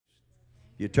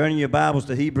You're turning your Bibles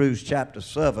to Hebrews chapter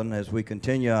 7 as we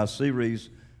continue our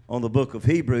series on the book of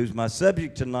Hebrews. My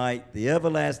subject tonight, the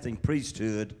everlasting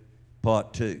priesthood,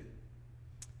 part 2.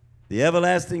 The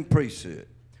everlasting priesthood.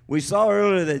 We saw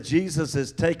earlier that Jesus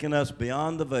has taken us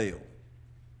beyond the veil,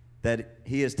 that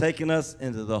he has taken us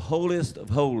into the holiest of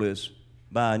holies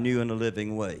by a new and a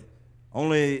living way.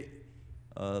 Only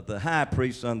the high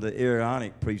priest under the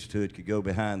Aaronic priesthood could go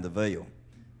behind the veil.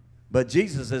 But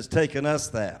Jesus has taken us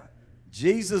there.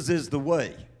 Jesus is the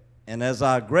way, and as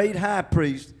our great high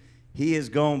priest, he has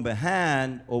gone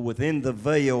behind or within the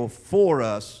veil for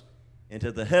us into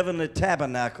the heavenly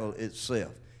tabernacle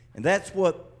itself. And that's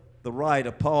what the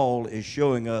writer Paul is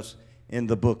showing us in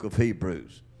the book of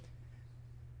Hebrews.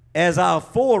 As our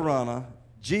forerunner,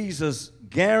 Jesus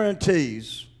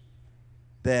guarantees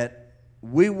that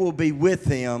we will be with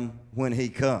him when he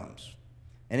comes.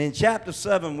 And in chapter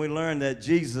 7, we learn that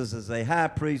Jesus is a high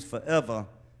priest forever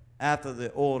after the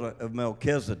order of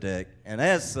Melchizedek, and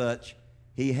as such,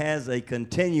 he has a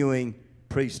continuing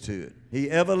priesthood. He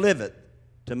ever liveth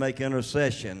to make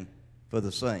intercession for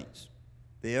the saints.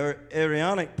 The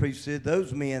Aaronic priesthood,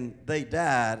 those men, they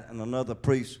died, and another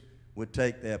priest would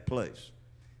take their place.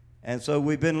 And so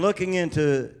we've been looking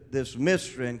into this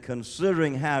mystery and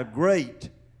considering how great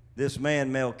this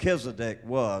man Melchizedek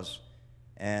was,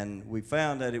 and we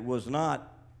found that it was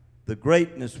not, the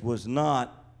greatness was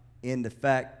not in the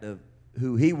fact of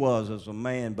who he was as a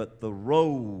man, but the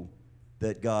role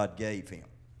that God gave him.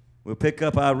 We'll pick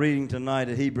up our reading tonight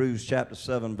at Hebrews chapter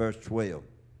 7, verse 12.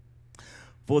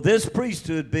 For this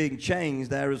priesthood being changed,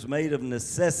 there is made of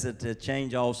necessity a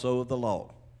change also of the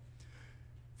law.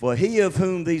 For he of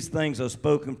whom these things are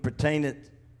spoken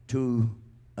pertaineth to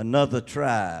another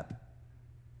tribe,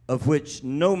 of which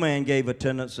no man gave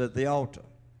attendance at the altar.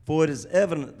 For it is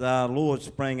evident that our Lord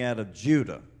sprang out of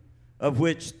Judah, of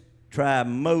which tribe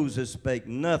Moses spake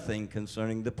nothing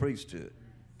concerning the priesthood.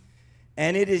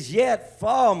 And it is yet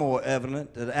far more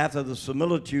evident that after the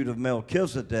similitude of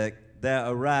Melchizedek there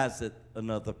ariseth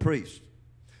another priest,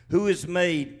 who is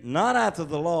made not after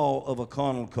the law of a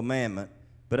carnal commandment,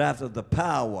 but after the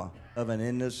power of an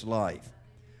endless life.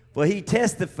 For he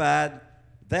testified,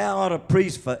 thou art a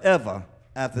priest forever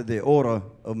after the order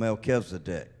of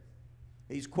Melchizedek.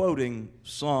 He's quoting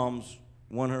Psalms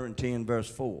 110, verse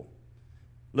 4.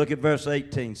 Look at verse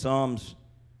 18,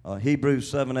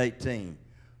 Hebrews 7:18.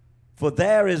 For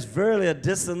there is verily a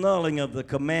disannulling of the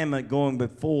commandment going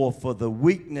before for the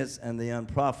weakness and the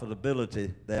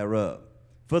unprofitability thereof.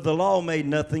 For the law made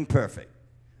nothing perfect,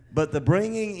 but the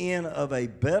bringing in of a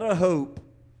better hope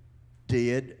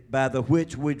did, by the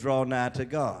which we draw nigh to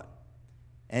God.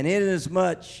 And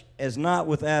inasmuch as not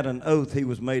without an oath he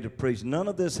was made a priest, none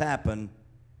of this happened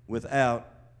without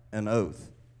an oath.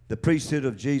 The priesthood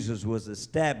of Jesus was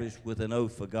established with an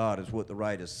oath for God, is what the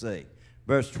writers say.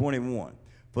 Verse 21,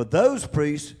 for those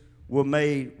priests were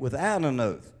made without an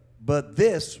oath, but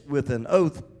this with an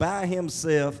oath by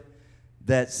himself,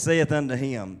 that saith unto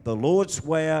him, the Lord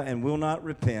sware and will not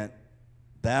repent,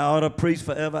 thou art a priest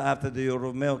forever after the order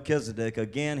of Melchizedek.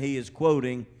 Again, he is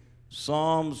quoting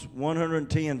Psalms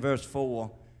 110, verse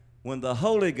 4, when the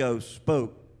Holy Ghost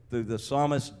spoke through the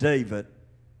psalmist David,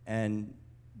 and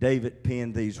David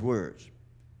penned these words.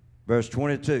 Verse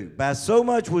 22, by so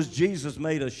much was Jesus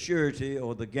made a surety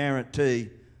or the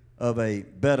guarantee of a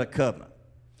better covenant.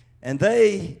 And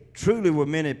they truly were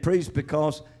many priests,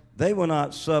 because they were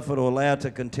not suffered or allowed to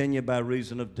continue by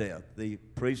reason of death. The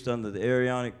priests under the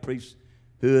Aaronic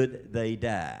priesthood, they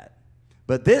died.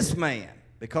 But this man,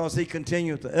 because he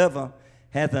continueth forever,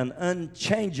 hath an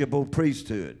unchangeable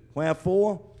priesthood.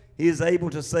 Wherefore he is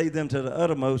able to save them to the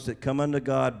uttermost that come unto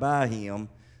God by him,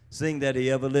 seeing that he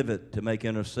ever liveth to make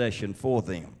intercession for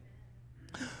them.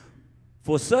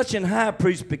 For such an high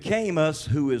priest became us,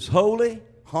 who is holy,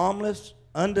 harmless,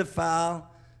 undefiled,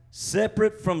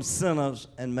 separate from sinners,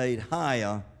 and made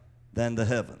higher than the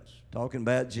heavens. Talking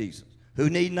about Jesus, who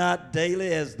need not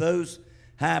daily, as those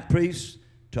high priests,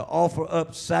 to offer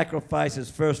up sacrifices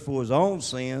first for his own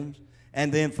sins,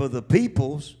 and then for the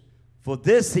people's. For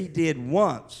this he did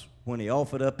once, when he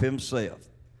offered up himself.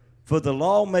 For the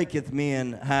law maketh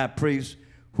men high priests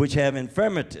which have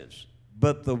infirmities,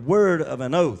 but the word of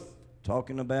an oath,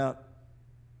 talking about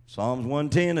Psalms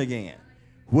 110 again,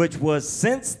 which was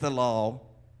since the law,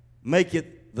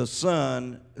 maketh the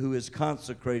Son who is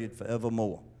consecrated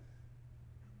forevermore.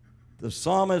 The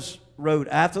psalmist wrote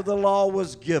after the law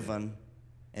was given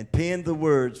and penned the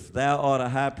words, thou art a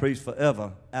high priest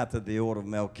forever after the order of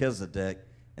Melchizedek,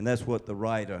 and that's what the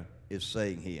writer is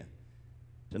saying here.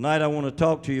 Tonight I want to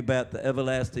talk to you about the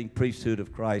everlasting priesthood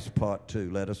of Christ, part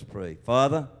 2. Let us pray.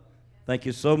 Father, thank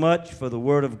you so much for the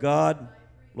Word of God.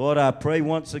 Lord, I pray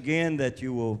once again that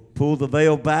you will pull the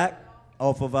veil back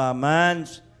off of our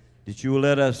minds, that you will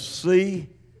let us see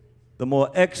the more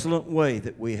excellent way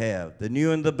that we have, the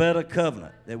new and the better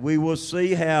covenant, that we will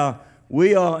see how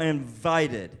we are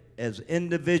invited as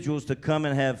individuals to come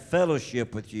and have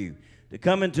fellowship with you, to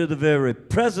come into the very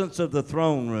presence of the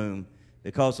throne room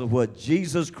because of what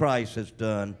Jesus Christ has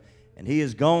done. And he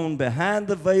has gone behind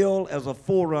the veil as a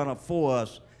forerunner for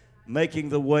us, making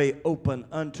the way open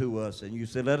unto us. And you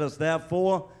said, let us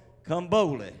therefore come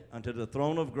boldly unto the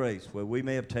throne of grace, where we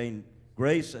may obtain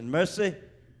grace and mercy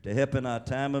to help in our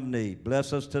time of need.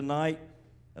 Bless us tonight.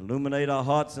 Illuminate our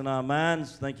hearts and our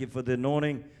minds. Thank you for the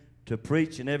anointing to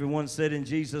preach. And everyone said in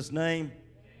Jesus' name,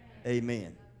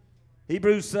 amen.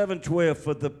 Hebrews 7:12,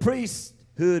 for the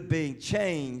priesthood being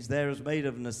changed, there is made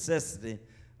of necessity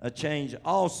a change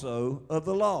also of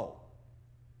the law.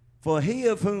 For he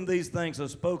of whom these things are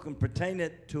spoken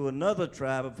pertaineth to another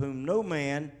tribe, of whom no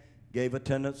man gave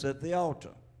attendance at the altar.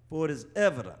 For it is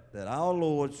evident that our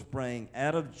Lord sprang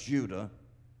out of Judah.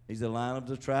 He's the line of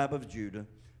the tribe of Judah,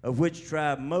 of which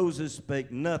tribe Moses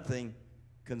spake nothing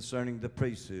concerning the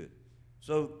priesthood.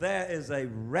 So there is a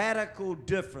radical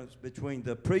difference between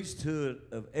the priesthood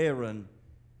of Aaron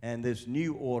and this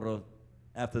new order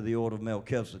after the order of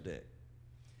Melchizedek.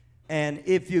 And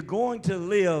if you're going to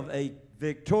live a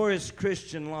victorious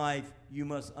Christian life, you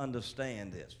must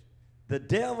understand this. The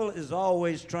devil is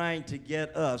always trying to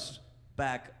get us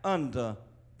back under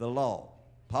the law.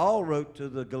 Paul wrote to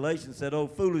the Galatians, said, "O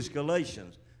foolish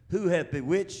Galatians, who hath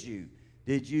bewitched you?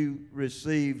 Did you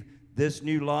receive this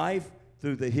new life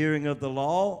through the hearing of the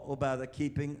law, or by the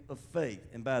keeping of faith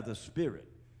and by the Spirit?"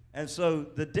 And so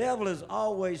the devil is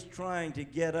always trying to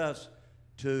get us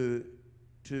to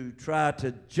try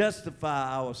to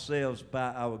justify ourselves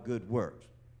by our good works.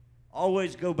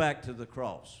 Always go back to the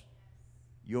cross.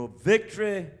 Your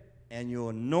victory and your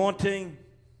anointing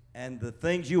and the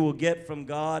things you will get from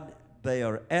God, they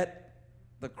are at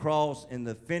the cross in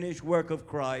the finished work of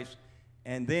Christ.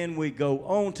 And then we go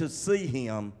on to see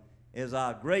him as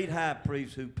our great high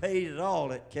priest who paid it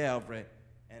all at Calvary.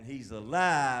 And he's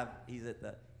alive. He's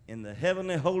in the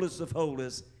heavenly holiest of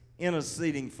holies,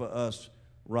 interceding for us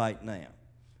right now.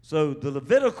 So the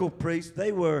Levitical priests,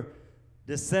 they were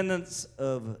descendants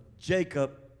of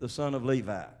Jacob, the son of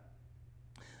Levi.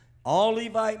 All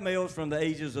Levite males from the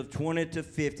ages of 20 to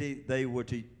 50, they were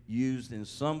to used in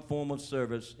some form of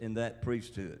service in that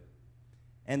priesthood.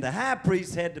 And the high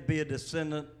priest had to be a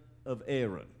descendant of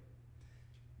Aaron.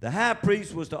 The high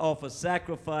priest was to offer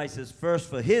sacrifices first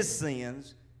for his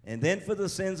sins and then for the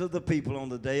sins of the people on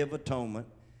the Day of Atonement.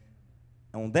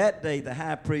 On that day, the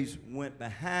high priest went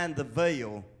behind the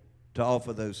veil to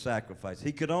offer those sacrifices.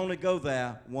 He could only go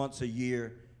there once a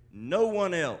year. No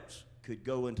one else could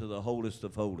go into the holiest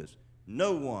of holies.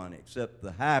 No one except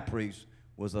the high priest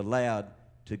was allowed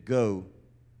to go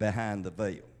behind the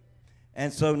veil.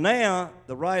 And so now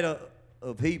the writer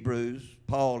of Hebrews,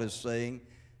 Paul, is saying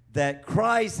that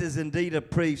Christ is indeed a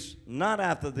priest not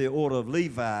after the order of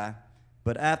Levi,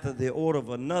 but after the order of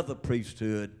another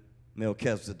priesthood,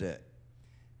 Melchizedek.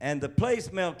 And the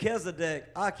place Melchizedek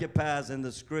occupies in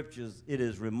the scriptures, it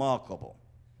is remarkable.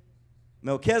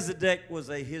 Melchizedek was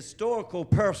a historical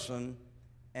person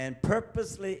and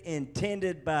purposely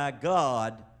intended by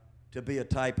God to be a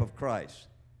type of Christ.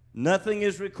 Nothing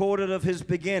is recorded of his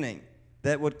beginning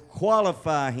that would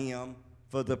qualify him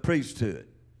for the priesthood.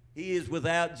 He is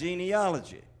without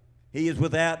genealogy. He is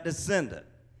without descendant.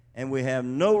 And we have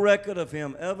no record of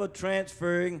him ever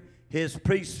transferring his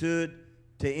priesthood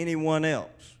to anyone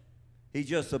else. He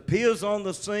just appears on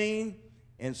the scene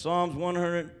in Psalms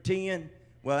 110.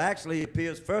 Well, actually, he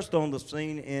appears first on the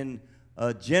scene in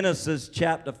Genesis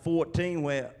chapter 14,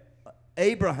 where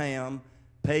Abraham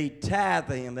paid tithe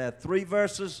to him. There are 3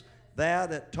 verses there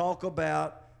that talk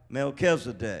about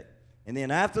Melchizedek. And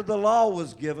then after the law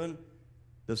was given,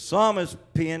 the psalmist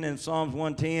penned in Psalms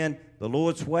 110, "The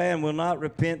Lord sware and will not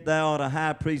repent, thou art a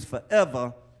high priest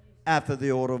forever after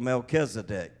the order of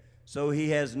Melchizedek." So he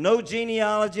has no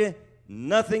genealogy,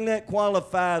 nothing that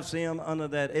qualifies him under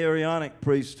that Aaronic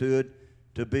priesthood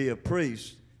to be a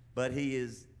priest, but he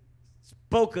is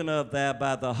spoken of there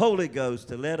by the Holy Ghost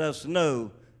to let us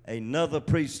know another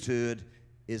priesthood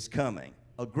is coming,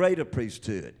 a greater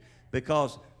priesthood,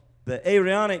 because the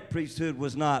Aaronic priesthood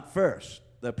was not first.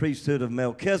 The priesthood of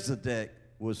Melchizedek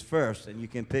was first, and you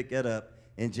can pick that up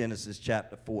in Genesis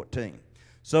chapter 14.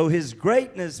 So his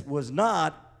greatness was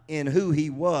not in who he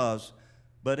was,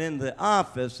 but in the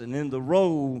office and in the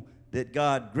role that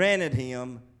God granted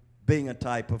him, being a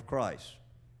type of Christ.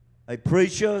 A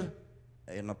preacher,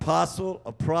 an apostle,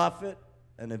 a prophet,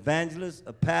 an evangelist,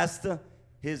 a pastor,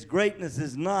 his greatness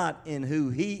is not in who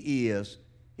he is.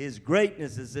 His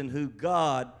greatness is in who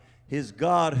his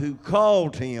God who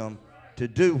called him to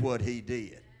do what he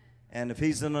did. And if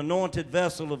he's an anointed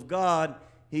vessel of God,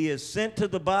 he is sent to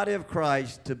the body of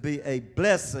Christ to be a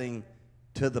blessing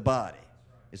to the body.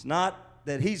 It's not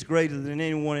that he's greater than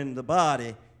anyone in the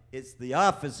body. It's the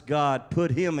office God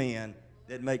put him in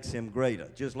that makes him greater.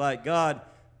 Just like God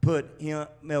put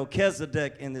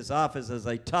Melchizedek in this office as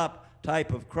a top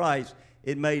type of Christ,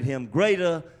 it made him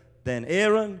greater than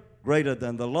Aaron, greater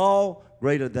than the law,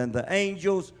 greater than the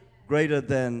angels, greater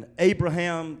than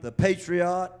Abraham, the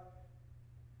patriarch,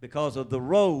 because of the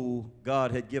role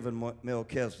God had given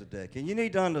Melchizedek. And you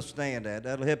need to understand that.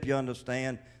 That'll help you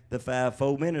understand the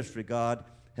fivefold ministry God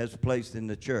has placed in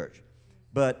the church.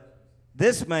 But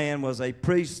this man was a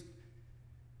priest,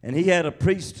 and he had a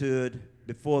priesthood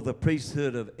before the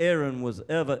priesthood of Aaron was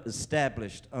ever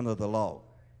established under the law.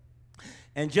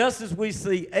 And just as we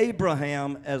see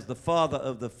Abraham as the father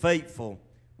of the faithful,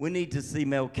 we need to see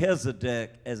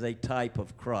Melchizedek as a type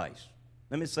of Christ.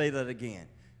 Let me say that again.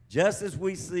 Just as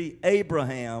we see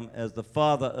Abraham as the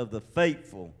father of the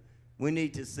faithful, we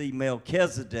need to see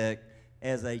Melchizedek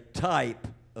as a type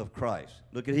of Christ.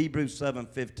 Look at Hebrews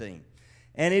 7:15.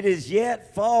 And it is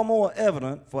yet far more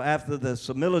evident, for after the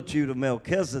similitude of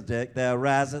Melchizedek there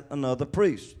ariseth another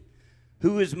priest,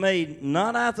 who is made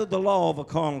not after the law of a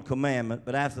carnal commandment,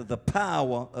 but after the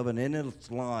power of an endless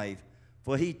life.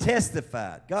 For he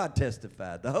testified, God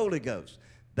testified, the Holy Ghost,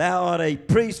 thou art a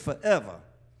priest forever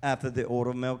after the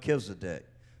order of Melchizedek.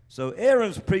 So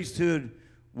Aaron's priesthood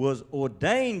was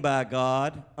ordained by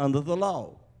God under the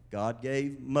law. God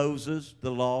gave Moses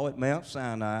the law at Mount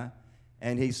Sinai,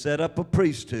 and he set up a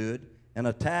priesthood, and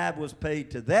a tithe was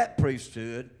paid to that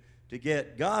priesthood to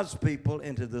get God's people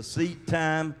into the seed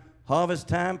time, harvest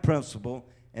time principle,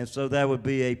 and so there would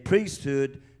be a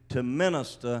priesthood to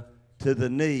minister to the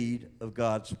need of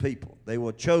God's people. They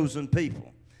were chosen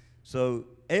people. So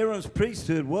Aaron's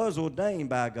priesthood was ordained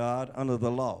by God under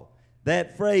the law.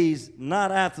 That phrase,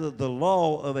 not after the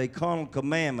law of a carnal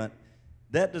commandment,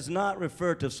 that does not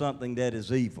refer to something that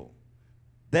is evil.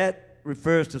 That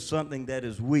refers to something that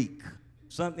is weak,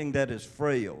 something that is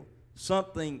frail,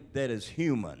 something that is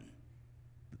human.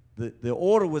 The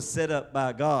order was set up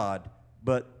by God,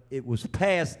 but it was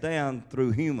passed down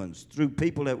through humans, through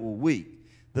people that were weak.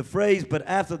 The phrase, but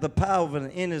after the power of an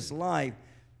endless life,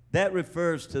 that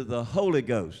refers to the Holy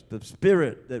Ghost, the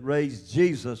Spirit that raised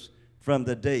Jesus from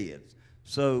the dead.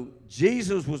 So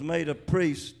Jesus was made a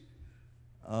priest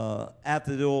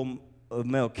after the order of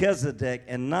Melchizedek,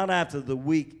 and not after the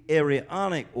weak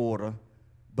Aaronic order,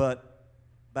 but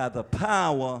by the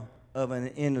power of an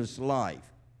endless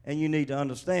life. And you need to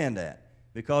understand that,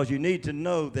 because you need to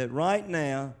know that right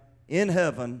now in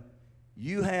heaven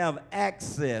you have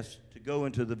access to go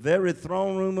into the very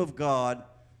throne room of God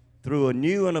through a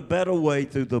new and a better way,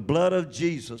 through the blood of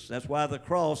Jesus. That's why the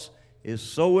cross is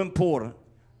so important,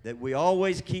 that we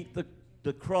always keep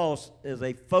the cross as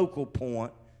a focal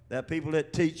point. That people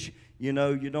that teach, you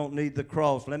know, you don't need the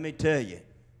cross. Let me tell you,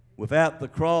 without the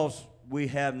cross, we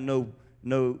have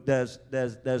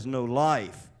there's no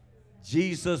life.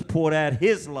 Jesus poured out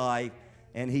his life,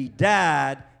 and he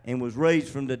died and was raised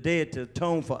from the dead to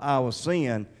atone for our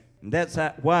sin. And that's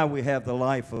why we have the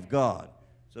life of God.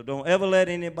 So don't ever let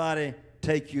anybody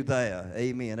take you there.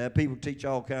 Amen. That people teach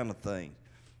all kind of things.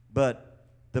 But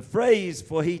the phrase,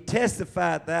 for he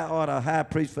testified, thou art a high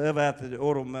priest forever after the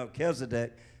order of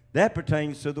Melchizedek, that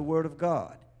pertains to the word of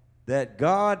God. That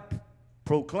God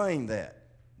proclaimed that.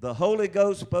 The Holy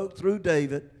Ghost spoke through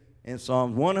David in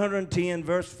Psalm 110,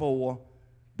 verse 4,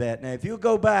 that. Now, if you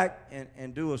go back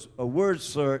and do a word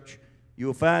search,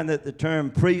 you'll find that the term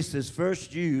priest is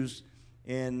first used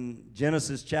in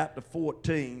Genesis chapter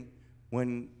 14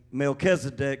 when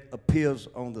Melchizedek appears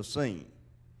on the scene.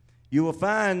 You will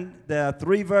find there are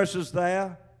 3 verses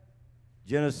there,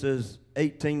 Genesis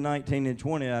 18, 19, and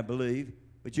 20, I believe,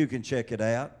 but you can check it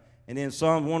out. And in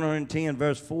Psalm 110,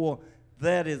 verse 4,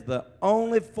 that is the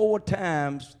only 4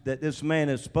 times that this man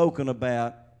is spoken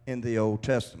about in the Old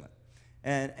Testament.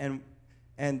 And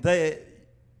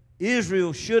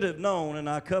Israel should have known, and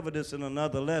I covered this in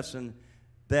another lesson,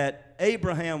 that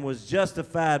Abraham was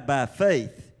justified by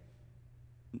faith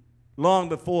long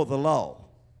before the law.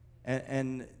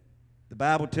 And the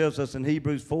Bible tells us in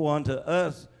Hebrews 4, unto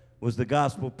us was the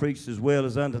gospel preached as well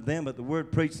as unto them, but the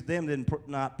word preached to them did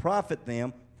not profit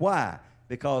them. Why?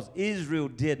 Because Israel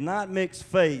did not mix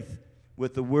faith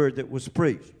with the word that was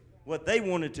preached. What they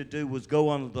wanted to do was go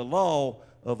under the law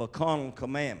of a carnal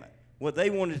commandment. What they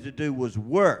wanted to do was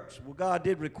works. Well, God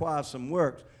did require some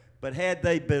works, But had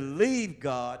they believed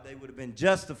God, they would have been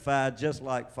justified just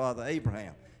like Father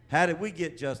Abraham. How did we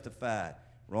get justified?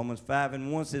 Romans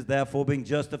 5:1 says, therefore, being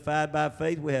justified by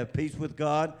faith, we have peace with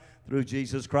God through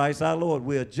Jesus Christ our Lord.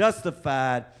 We are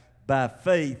justified by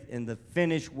faith in the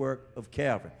finished work of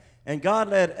Calvary. And God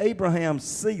let Abraham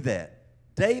see that.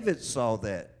 David saw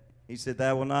that. He said,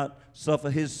 thou wilt not suffer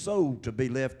his soul to be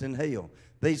left in hell.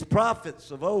 These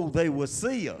prophets of old, they were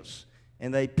seers,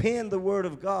 and they penned the word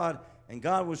of God, and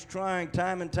God was trying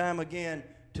time and time again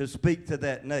to speak to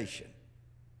that nation.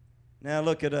 Now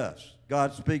look at us.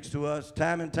 God speaks to us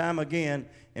time and time again,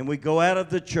 and we go out of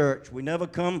the church. We never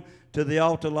come to the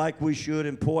altar like we should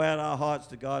and pour out our hearts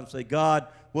to God and say, God,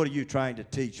 what are you trying to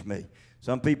teach me?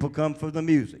 Some people come for the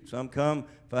music. Some come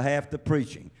for half the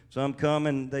preaching. Some come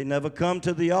and they never come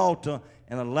to the altar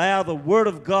and allow the Word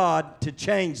of God to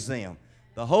change them.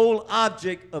 The whole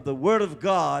object of the Word of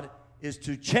God is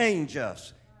to change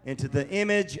us into the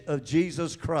image of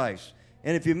Jesus Christ.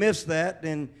 And if you miss that,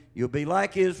 then you'll be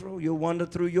like Israel. You'll wander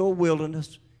through your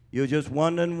wilderness. You'll just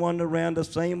wander around the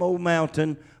same old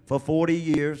mountain for 40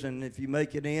 years. And if you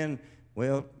make it in,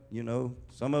 well, you know,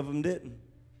 some of them didn't.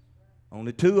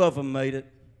 Only 2 of them made it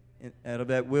out of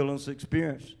that wilderness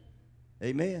experience.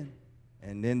 Amen.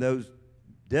 And then those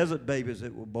desert babies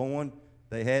that were born,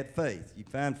 they had faith. You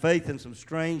find faith in some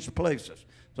strange places.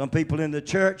 Some people in the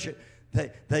church,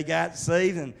 they got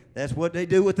saved, and that's what they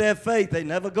do with their faith. They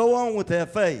never go on with their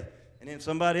faith. And then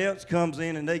somebody else comes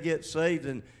in and they get saved,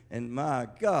 and my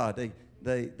God,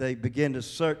 they begin to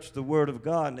search the Word of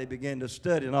God, and they begin to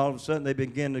study, and all of a sudden they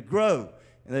begin to grow,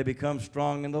 and they become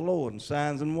strong in the Lord, and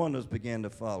signs and wonders begin to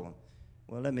follow.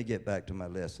 Well, let me get back to my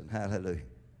lesson. Hallelujah.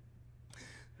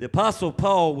 The Apostle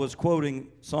Paul was quoting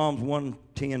Psalms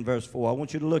 110, verse 4. I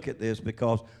want you to look at this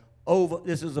because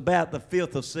this is about the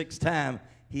 5th or 6th time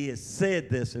he has said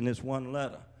this in this one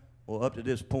letter, or up to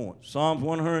this point. Psalms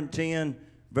 110,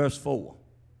 verse 4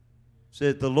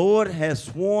 says, the Lord has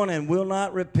sworn and will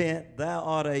not repent. Thou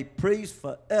art a priest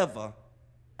forever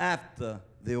after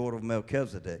the order of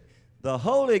Melchizedek. The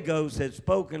Holy Ghost had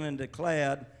spoken and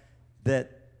declared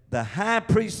that the high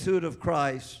priesthood of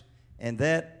Christ and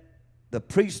that the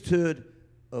priesthood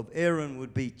of Aaron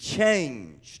would be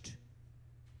changed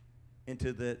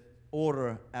into the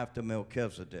order after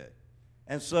Melchizedek.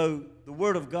 And so the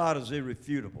Word of God is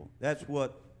irrefutable. That's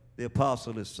what the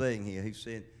apostle is saying here. He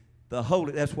said,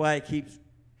 that's why he keeps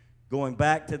going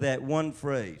back to that one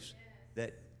phrase,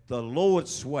 that the Lord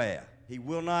swear. He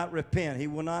will not repent. He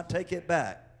will not take it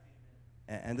back.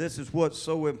 And this is what's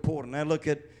so important. Now look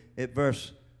at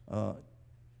verse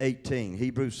 18,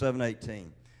 Hebrews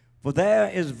 7:18. For there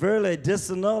is verily a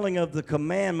disannulling of the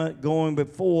commandment going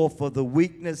before for the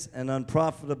weakness and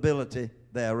unprofitability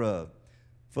thereof.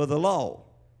 For the law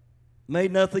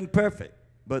made nothing perfect,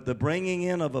 but the bringing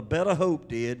in of a better hope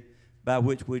did, by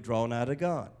which we draw nigh to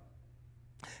God.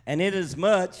 And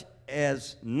inasmuch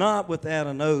as not without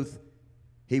an oath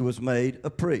he was made a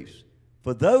priest.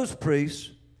 For those priests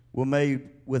were made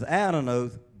without an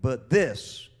oath, but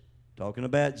this, talking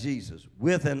about Jesus,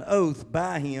 with an oath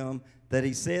by him, that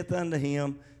he saith unto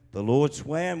him, the Lord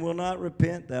sware and will not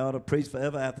repent, thou art a priest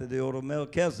forever after the order of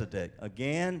Melchizedek.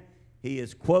 Again, he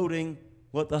is quoting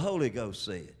what the Holy Ghost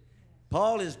said.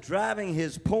 Paul is driving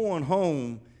his point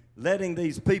home, letting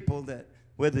these people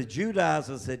where the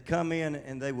Judaizers had come in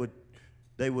and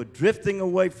they were drifting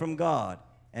away from God,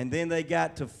 and then they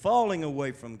got to falling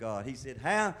away from God. He said,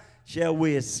 how shall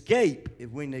we escape if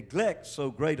we neglect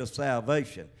so great a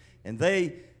salvation? And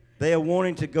they are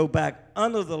wanting to go back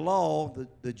under the law.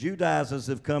 The Judaizers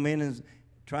have come in and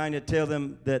trying to tell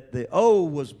them that the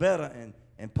old was better,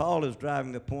 and Paul is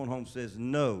driving the point home, says,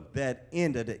 no, that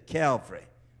ended at Calvary.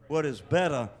 What is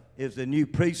better is the new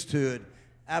priesthood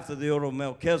after the order of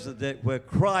Melchizedek, where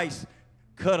Christ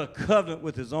cut a covenant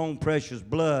with his own precious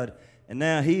blood, and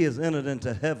now he has entered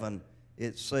into heaven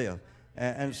itself.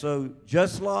 And so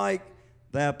just like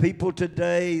there are people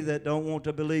today that don't want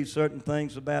to believe certain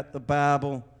things about the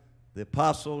Bible, the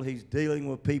apostle, he's dealing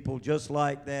with people just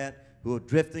like that who are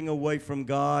drifting away from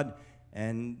God,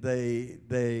 and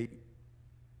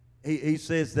he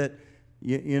says that,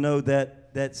 you know,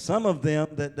 that some of them,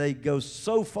 that they go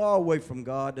so far away from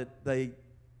God that they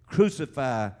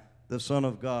crucify the Son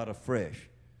of God afresh.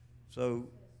 So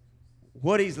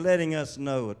what he's letting us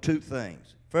know are 2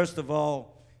 things. First of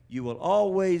all, you will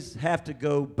always have to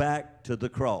go back to the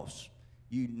cross.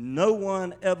 No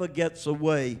one ever gets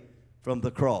away from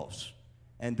the cross.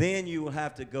 And then you will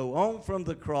have to go on from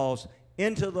the cross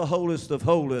into the holiest of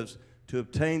holies to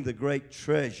obtain the great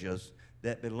treasures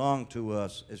that belong to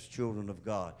us as children of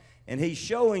God. And he's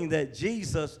showing that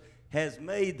Jesus has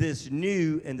made this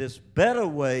new and this better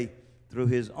way through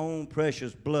his own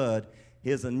precious blood.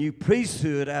 Here's a new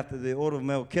priesthood after the order of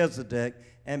Melchizedek.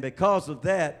 And because of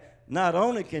that, not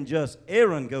only can just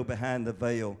Aaron go behind the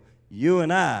veil, you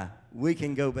and I, we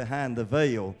can go behind the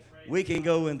veil. We can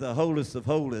go into the holiest of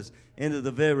holies, into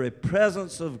the very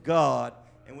presence of God.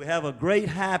 And we have a great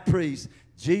high priest,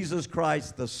 Jesus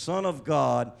Christ, the Son of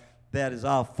God, that is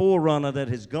our forerunner, that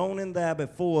has gone in there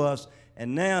before us.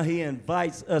 And now he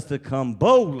invites us to come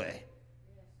boldly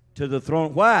to the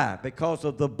throne. Why? Because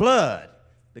of the blood,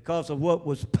 because of what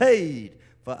was paid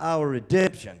for our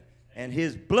redemption. And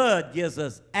his blood gives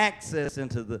us access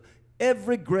into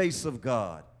every grace of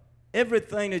God.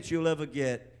 Everything that you'll ever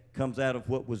get comes out of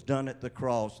what was done at the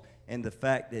cross and the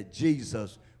fact that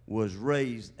Jesus was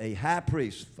raised a high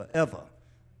priest forever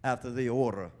after the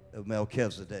order of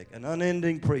Melchizedek, an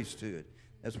unending priesthood.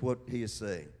 That's what he is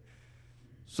saying.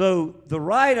 So the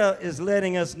writer is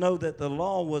letting us know that the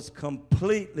law was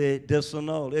completely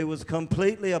disannulled. It was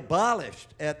completely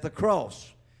abolished at the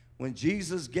cross when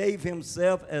Jesus gave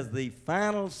himself as the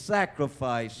final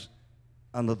sacrifice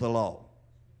under the law.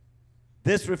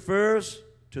 This refers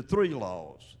to three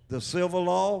laws: the civil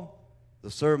law,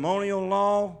 the ceremonial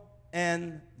law,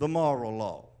 and the moral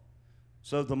law.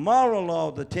 So the moral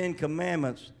law, the Ten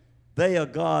Commandments, they are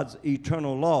God's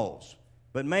eternal laws,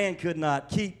 but man could not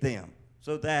keep them.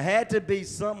 So there had to be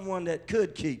someone that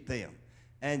could keep them.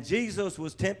 And Jesus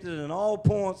was tempted in all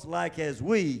points like as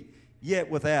we, yet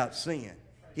without sin.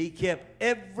 He kept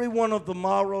every one of the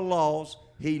moral laws.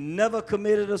 He never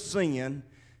committed a sin.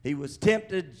 He was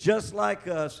tempted just like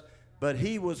us, but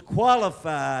he was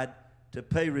qualified to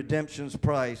pay redemption's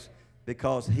price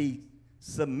because he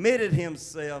submitted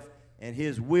himself and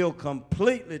his will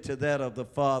completely to that of the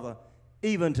Father,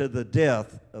 even to the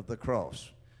death of the cross.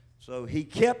 So he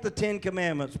kept the Ten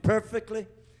Commandments perfectly.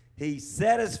 He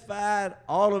satisfied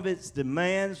all of its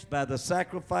demands by the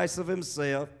sacrifice of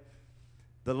himself.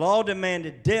 The law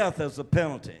demanded death as a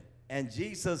penalty, and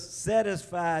Jesus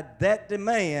satisfied that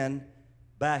demand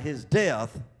by his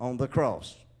death on the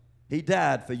cross. He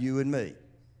died for you and me.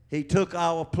 He took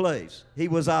our place. He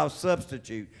was our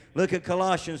substitute. Look at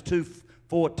Colossians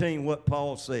 2:14, what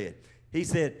Paul said. He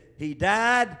said, he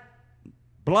died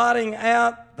blotting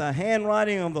out the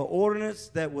handwriting of the ordinance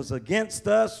that was against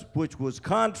us, which was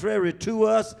contrary to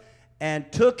us,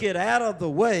 and took it out of the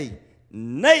way,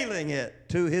 nailing it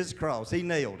to his cross. He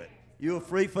nailed it. You're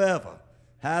free forever.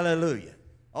 Hallelujah.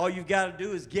 All you've got to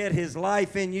do is get his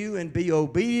life in you and be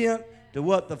obedient to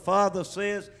what the Father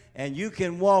says, and you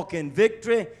can walk in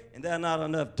victory, and there are not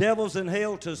enough devils in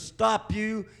hell to stop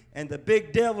you, and the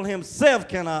big devil himself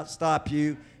cannot stop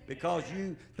you, because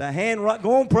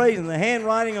go on praising the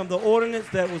handwriting of the ordinance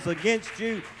that was against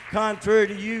you, contrary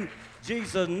to you,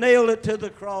 Jesus nailed it to the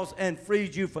cross and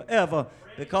freed you forever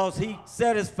because he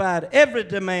satisfied every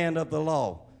demand of the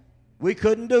law. We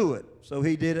couldn't do it, so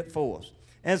he did it for us.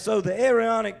 And so the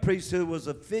Aaronic priesthood was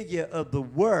a figure of the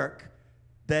work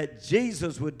that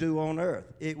Jesus would do on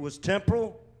earth. It was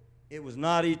temporal, it was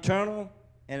not eternal,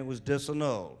 and it was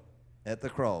disannulled at the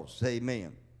cross.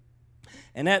 Amen.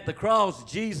 And at the cross,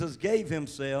 Jesus gave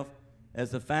himself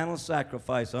as the final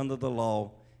sacrifice under the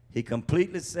law. He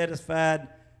completely satisfied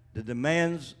the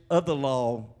demands of the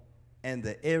law, and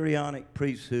the Aaronic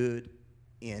priesthood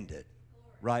ended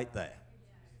right there.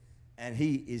 And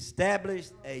he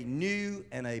established a new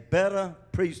and a better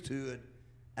priesthood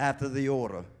after the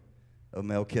order of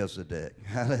Melchizedek.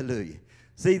 Hallelujah.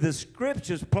 See, the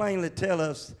scriptures plainly tell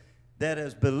us that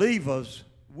as believers,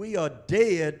 we are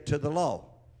dead to the law.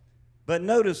 But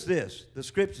notice this, the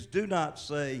scriptures do not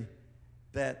say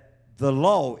that the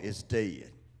law is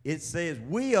dead. It says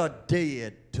we are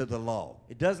dead to the law.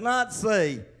 It does not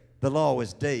say the law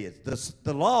is dead.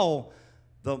 The law,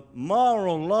 the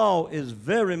moral law, is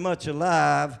very much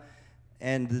alive,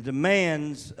 and the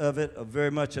demands of it are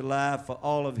very much alive for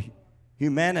all of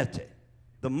humanity.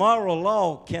 The moral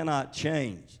law cannot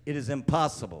change. It is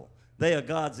impossible. They are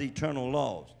God's eternal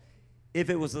laws. If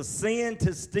it was a sin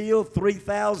to steal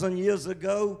 3,000 years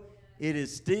ago, it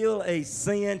is still a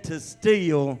sin to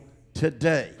steal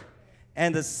today.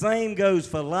 And the same goes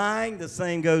for lying, the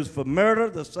same goes for murder,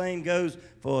 the same goes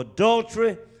for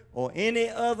adultery or any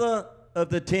other of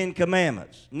the Ten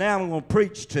Commandments. Now I'm going to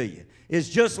preach to you. It's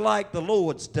just like the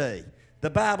Lord's Day. The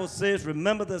Bible says,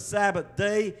 remember the Sabbath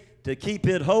day to keep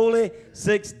it holy.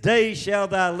 6 days shall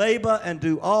thou labor and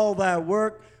do all thy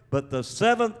work. But the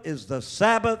seventh is the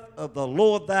Sabbath of the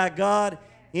Lord thy God.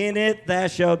 In it thou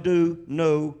shalt do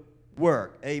no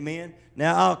work. Amen.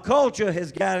 Now our culture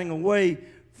has gotten away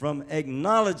from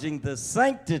acknowledging the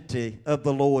sanctity of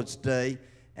the Lord's day,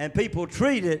 and people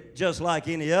treat it just like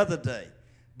any other day.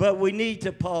 But we need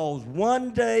to pause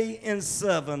one day in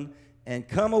 7 and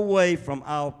come away from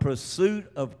our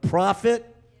pursuit of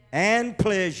profit and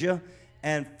pleasure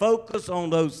and focus on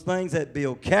those things that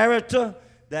build character,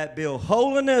 that build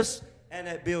holiness, and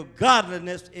that build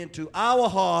godliness into our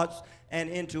hearts and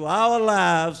into our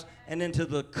lives and into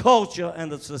the culture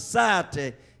and the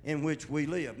society in which we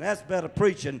live. And that's better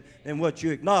preaching than what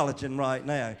you're acknowledging right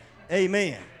now.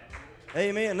 Amen.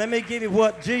 Amen. Let me give you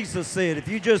what Jesus said. If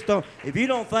you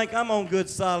don't think I'm on good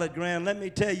solid ground, let me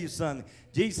tell you something.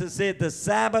 Jesus said the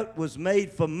Sabbath was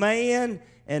made for man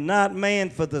and not man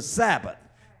for the Sabbath.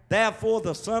 Therefore,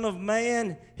 the Son of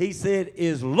Man, he said,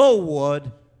 is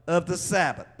Lord of the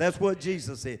Sabbath. That's what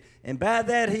Jesus said. And by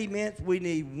that he meant we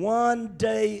need one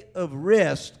day of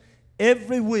rest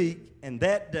every week, and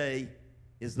that day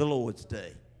is the Lord's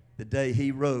day, the day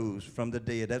he rose from the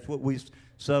dead. That's what we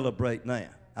celebrate now.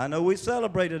 I know we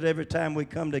celebrate it every time we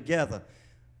come together,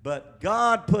 but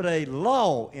God put a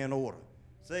law in order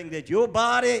saying that your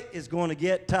body is going to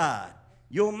get tired.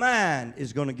 Your mind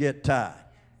is going to get tired.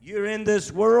 You're in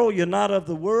this world. You're not of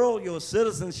the world. Your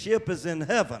citizenship is in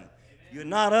heaven. You're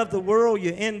not of the world.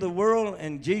 You're in the world.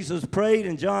 And Jesus prayed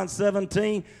in John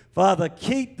 17, Father,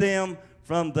 keep them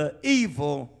from the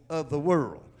evil of the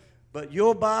world. But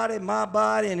your body, my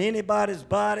body, and anybody's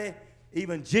body,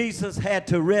 even Jesus had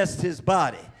to rest his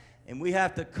body. And we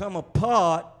have to come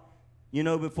apart,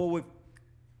 before we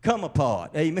come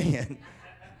apart. Amen.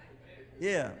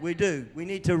 Yeah, we do. We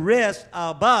need to rest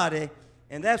our body.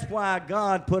 And that's why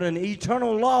God put an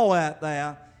eternal law out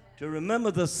there to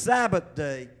remember the Sabbath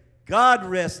day. God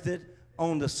rested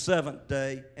on the 7th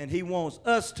day, and he wants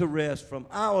us to rest from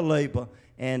our labor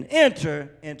and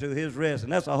enter into his rest.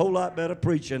 And that's a whole lot better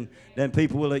preaching than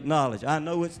people will acknowledge. I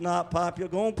know it's not popular.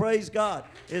 Go and praise God.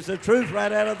 It's the truth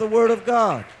right out of the Word of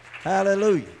God.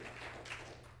 Hallelujah.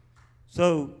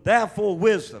 So, therefore,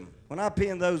 wisdom. When I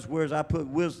pen those words, I put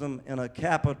wisdom in a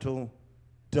capital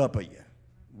W.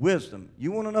 Wisdom.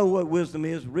 You want to know what wisdom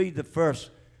is? Read the first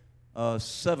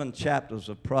 7 chapters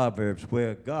of Proverbs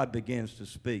where God begins to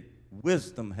speak.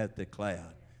 Wisdom hath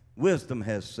declared. Wisdom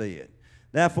has said.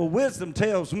 Therefore, wisdom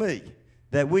tells me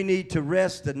that we need to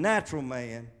rest the natural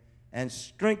man and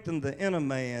strengthen the inner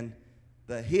man,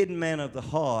 the hidden man of the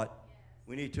heart.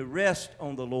 We need to rest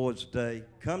on the Lord's day,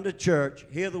 come to church,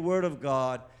 hear the word of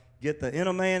God, get the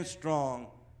inner man strong,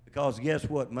 because guess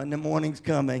what? Monday morning's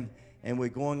coming, and we're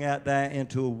going out there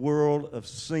into a world of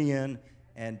sin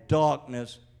and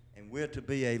darkness, and we're to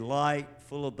be a light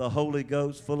full of the Holy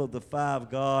Ghost, full of the fire of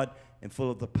God, and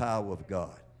full of the power of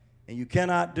God. And you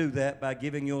cannot do that by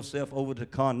giving yourself over to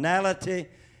carnality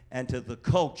and to the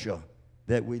culture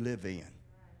that we live in.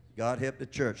 God help the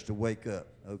church to wake up.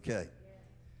 Okay.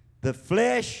 The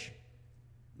flesh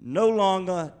no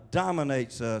longer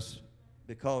dominates us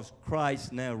because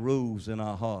Christ now rules in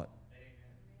our heart.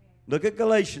 Look at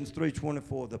Galatians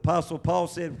 3:24. The Apostle Paul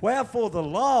said, wherefore the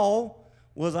law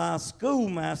was our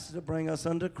schoolmaster to bring us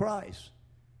unto Christ,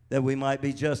 that we might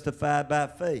be justified by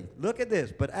faith. Look at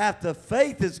this. But after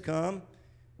faith has come,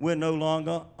 we're no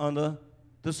longer under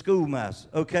the schoolmaster.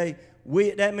 Okay?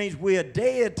 That means we are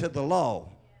dead to the law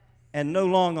and no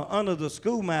longer under the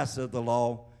schoolmaster of the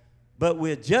law, but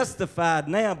we're justified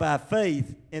now by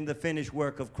faith in the finished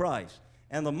work of Christ.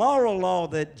 And the moral law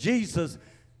that Jesus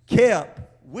kept,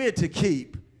 we're to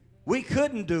keep. We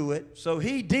couldn't do it, so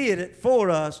he did it for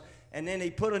us, and then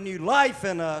he put a new life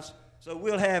in us, so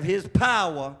we'll have his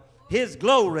power, his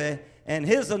glory, and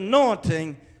his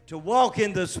anointing to walk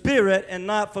in the Spirit and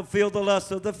not fulfill the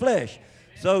lust of the flesh.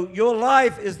 So your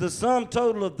life is the sum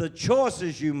total of the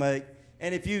choices you make,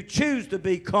 and if you choose to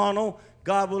be carnal,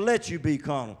 God will let you be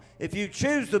carnal. If you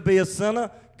choose to be a sinner,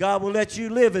 God will let you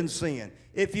live in sin.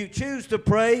 If you choose to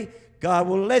pray, God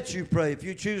will let you pray. If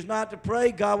you choose not to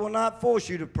pray, God will not force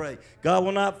you to pray. God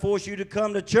will not force you to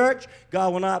come to church.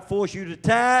 God will not force you to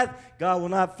tithe. God will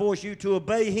not force you to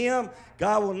obey him.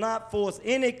 God will not force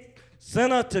any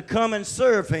sinner to come and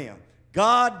serve him.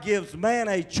 God gives man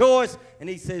a choice, and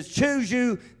he says, choose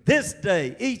you this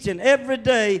day, each and every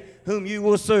day, whom you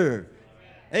will serve.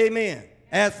 Amen.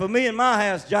 As for me and my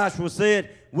house, Joshua said,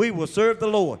 we will serve the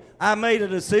Lord. I made a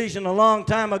decision a long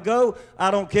time ago.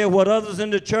 I don't care what others in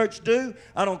the church do.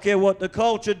 I don't care what the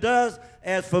culture does.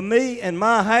 as for me and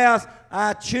my house,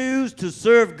 I choose to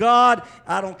serve God.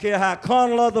 I don't care how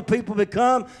carnal other people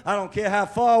become. I don't care how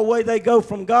far away they go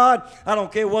from God. I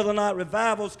don't care whether or not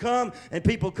revivals come and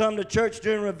people come to church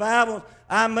during revivals.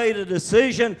 I made a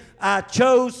decision. I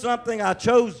chose something. I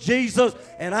chose Jesus,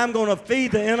 and I'm going to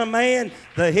feed the inner man,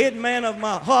 the hidden man of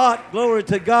my heart. Glory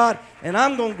to God. And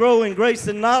I'm going to grow in grace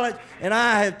and knowledge, and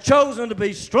I have chosen to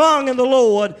be strong in the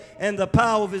Lord and the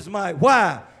power of his might.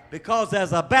 Why? Because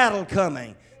there's a battle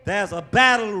coming. There's a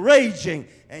battle raging,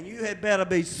 and you had better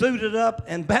be suited up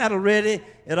and battle ready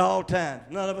at all times.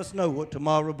 None of us know what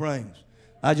tomorrow brings.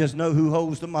 I just know who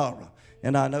holds tomorrow,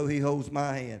 and I know he holds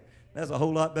my hand. That's a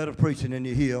whole lot better preaching than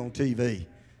you hear on TV.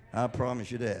 I promise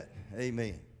you that.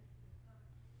 Amen.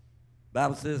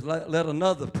 Bible says, let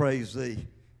another praise thee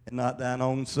and not thine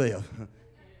own self.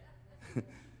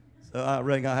 So I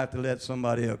reckon I have to let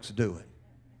somebody else do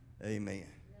it. Amen.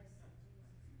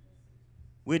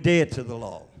 We're dead to the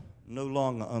law, no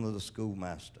longer under the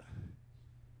schoolmaster,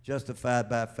 justified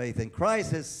by faith. And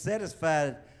Christ has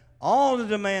satisfied all the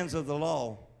demands of the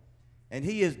law, and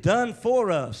he has done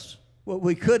for us what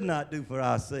we could not do for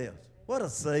ourselves. What a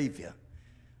Savior.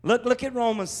 Look at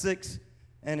Romans 6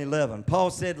 and 11.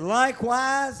 Paul said,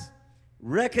 likewise,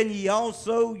 reckon ye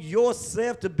also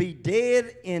yourself to be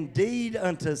dead indeed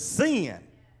unto sin,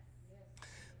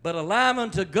 but alive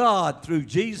unto God through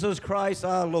Jesus Christ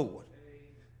our Lord.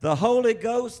 The Holy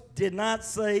Ghost did not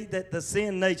say that the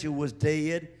sin nature was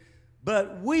dead,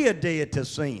 but we are dead to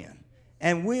sin,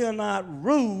 and we are not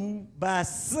ruled by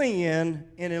sin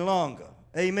any longer.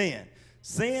 Amen.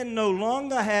 Sin no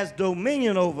longer has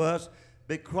dominion over us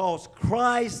because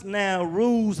Christ now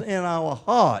rules in our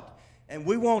heart. And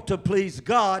we want to please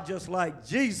God just like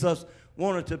Jesus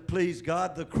wanted to please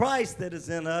God. The Christ that is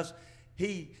in us,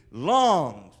 he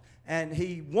longs and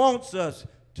he wants us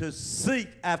to seek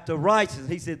after righteousness.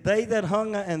 He said, they that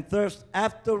hunger and thirst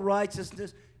after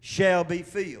righteousness shall be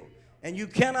filled. And you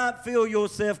cannot fill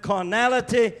yourself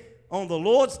carnality on the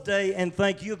Lord's day and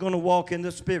think you're going to walk in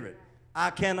the Spirit. I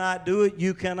cannot do it.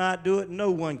 You cannot do it.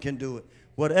 No one can do it.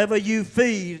 Whatever you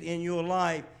feed in your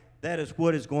life, that is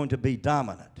what is going to be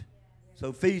dominant.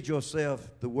 So feed yourself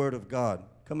the Word of God.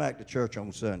 Come back to church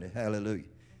on Sunday. Hallelujah.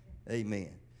 Amen.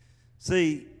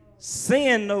 See,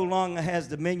 sin no longer has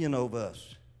dominion over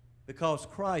us because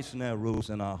Christ now rules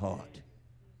in our heart.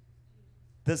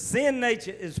 The sin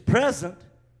nature is present,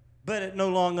 but it no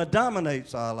longer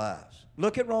dominates our lives.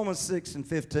 Look at Romans 6 and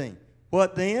 15.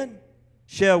 What then?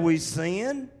 Shall we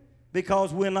sin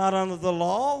because we're not under the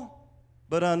law,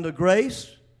 but under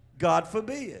grace? God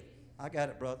forbid. I got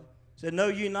it, brother. Said, know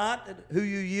ye not that who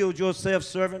you yield yourself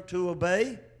servant to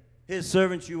obey? His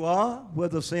servants you are,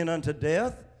 whether sin unto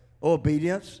death or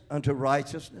obedience unto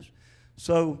righteousness.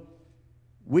 So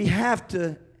we have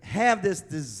to have this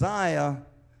desire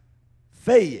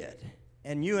fed.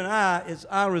 And you and I, it's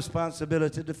our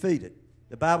responsibility to feed it.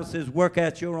 The Bible says, work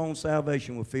out your own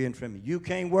salvation with fear and trembling. You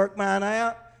can't work mine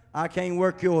out. I can't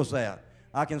work yours out.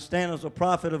 I can stand as a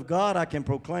prophet of God. I can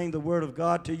proclaim the word of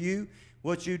God to you.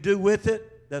 What you do with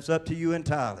it, that's up to you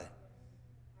entirely.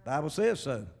 The Bible says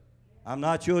so. I'm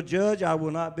not your judge. I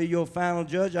will not be your final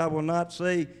judge. I will not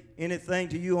say anything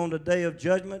to you on the day of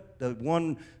judgment. The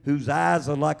one whose eyes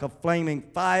are like a flaming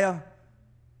fire,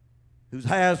 whose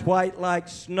hair is white like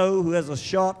snow, who has a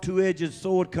sharp two-edged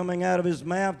sword coming out of his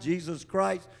mouth, Jesus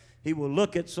Christ, he will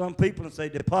look at some people and say,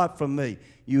 depart from me,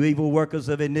 you evil workers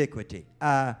of iniquity.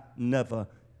 I never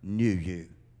knew you.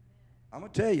 I'm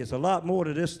going to tell you, it's a lot more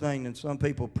to this thing than some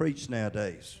people preach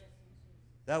nowadays.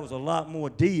 That was a lot more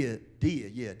done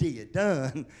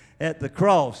at the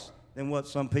cross than what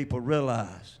some people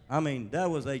realize. I mean, that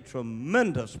was a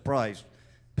tremendous price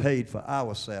paid for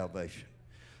our salvation.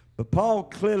 But Paul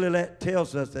clearly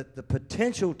tells us that the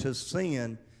potential to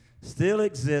sin still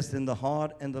exists in the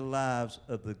heart and the lives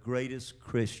of the greatest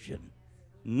Christian.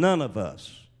 None of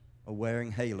us are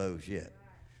wearing halos yet.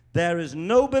 There is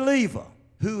no believer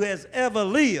who has ever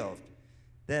lived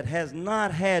that has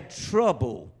not had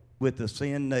trouble with the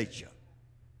sin nature.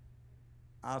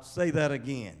 I'll say that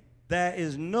again. There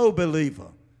is no believer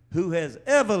who has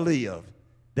ever lived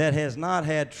that has not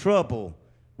had trouble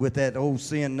with that old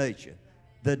sin nature.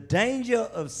 The danger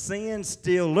of sin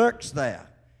still lurks there,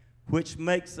 which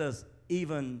makes us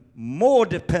even more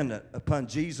dependent upon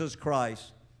Jesus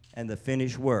Christ and the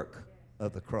finished work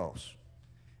of the cross.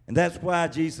 And that's why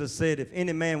Jesus said, if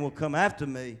any man will come after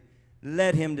me,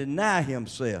 let him deny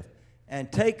himself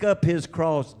and take up his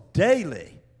cross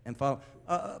daily and follow.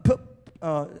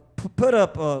 Put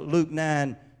up Luke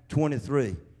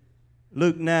 9:23.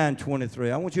 Luke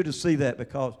 9:23. I want you to see that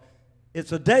because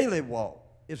it's a daily walk.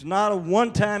 It's not a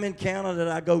one-time encounter that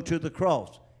I go to the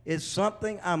cross. It's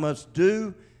something I must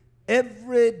do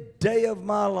every day of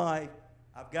my life.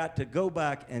 I've got to go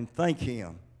back and thank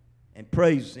him and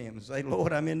praise him and say,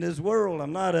 Lord, I'm in this world.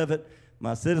 I'm not of it.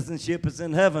 My citizenship is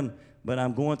in heaven, but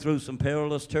I'm going through some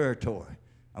perilous territory.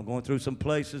 I'm going through some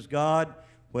places, God,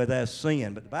 where there's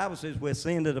sin. But the Bible says where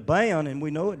sin did abound, and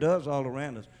we know it does all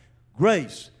around us,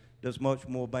 grace does much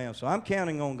more abound. So I'm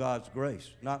counting on God's grace,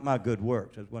 not my good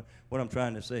works. That's what I'm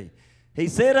trying to say. He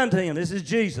said unto him, this is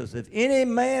Jesus, if any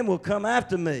man will come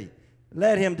after me,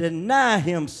 let him deny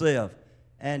himself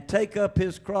and take up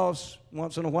his cross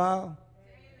once in a while.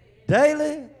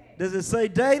 Daily? Does it say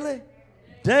daily?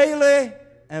 Daily,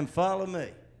 and follow me.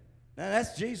 Now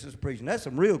that's Jesus preaching. That's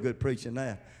some real good preaching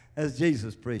now. That's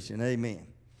Jesus preaching. Amen.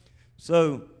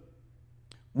 So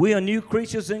we are new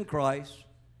creatures in Christ.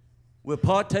 We're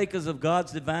partakers of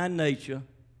God's divine nature,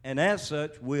 and as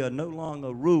such, we are no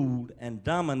longer ruled and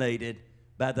dominated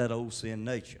by that old sin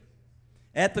nature.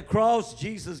 At the cross,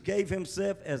 Jesus gave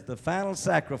himself as the final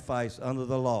sacrifice under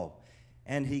the law,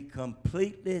 and he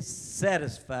completely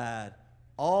satisfied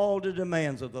all the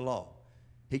demands of the law.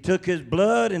 He took his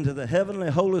blood into the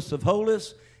heavenly holiest of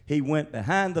holies. He went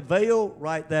behind the veil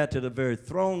right there to the very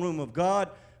throne room of God,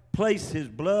 placed his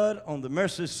blood on the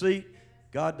mercy seat.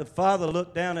 God the Father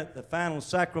looked down at the final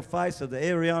sacrifice of the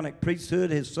Aaronic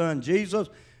priesthood, his son Jesus,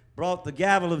 brought the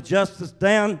gavel of justice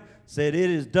down, said, it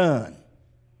is done.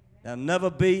 There'll never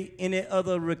be any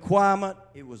other requirement.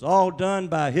 It was all done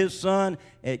by his son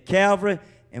at Calvary.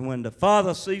 And when the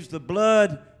Father sees the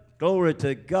blood, glory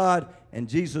to God, and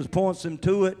Jesus points him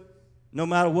to it, no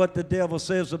matter what the devil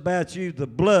says about you, the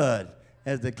blood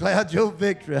has declared your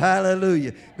victory.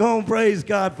 Hallelujah. Go and praise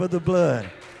God for the blood.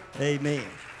 Amen.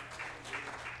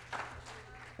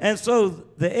 And so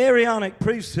the Aaronic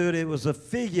priesthood, it was a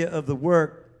figure of the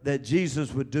work that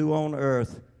Jesus would do on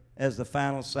earth as the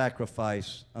final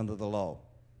sacrifice under the law.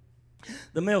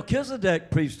 The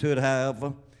Melchizedek priesthood,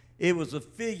 however, it was a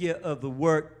figure of the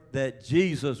work that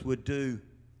Jesus would do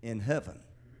in heaven,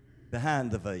 behind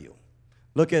the veil.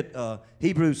 Look at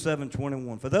Hebrews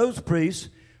 7:21. For those priests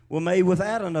were made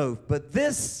without an oath, but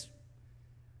this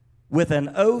with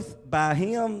an oath by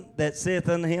him that saith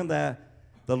unto him, that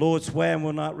the Lord sware and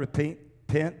will not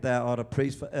repent, thou art a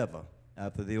priest forever,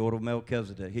 after the order of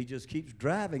Melchizedek. He just keeps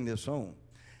driving this home.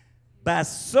 By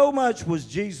so much was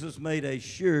Jesus made a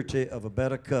surety of a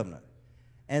better covenant.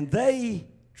 And they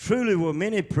truly were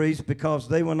many priests, because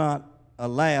they were not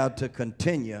allowed to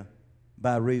continue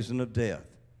by reason of death.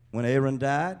 When Aaron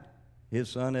died, his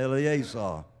son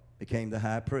Eleazar became the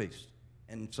high priest.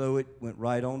 And so it went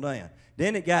right on down.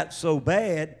 Then it got so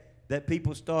bad that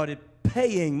people started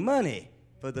paying money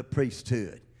for the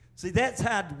priesthood. See, that's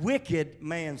how wicked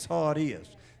man's heart is.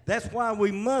 That's why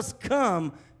we must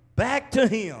come back to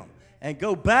him and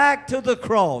go back to the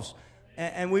cross.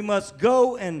 And we must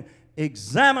go and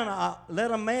examine, let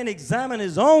a man examine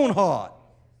his own heart.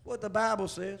 What the Bible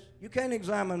says. You can't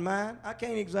examine mine. I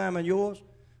can't examine yours.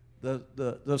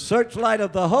 The searchlight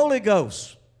of the Holy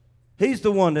Ghost, he's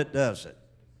the one that does it.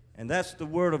 And that's the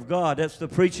Word of God. That's the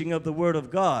preaching of the Word of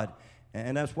God.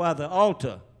 And that's why the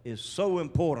altar is so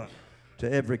important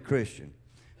to every Christian.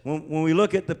 When we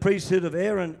look at the priesthood of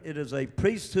Aaron, it is a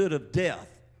priesthood of death.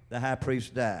 The high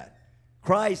priest died.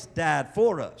 Christ died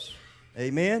for us.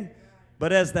 Amen?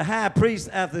 But as the high priest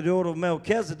after the order of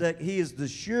Melchizedek, he is the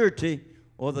surety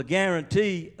or the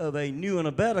guarantee of a new and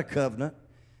a better covenant.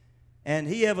 And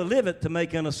he ever liveth to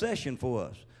make intercession for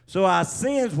us. So our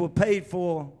sins were paid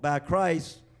for by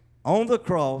Christ on the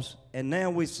cross, and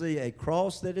now we see a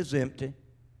cross that is empty.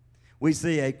 We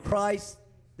see a Christ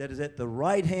that is at the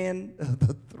right hand of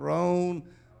the throne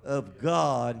of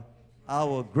God,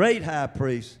 our great high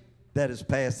priest that has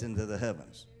passed into the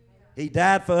heavens. He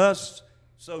died for us,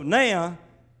 so now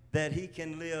that he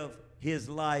can live his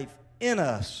life in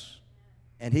us,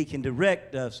 and he can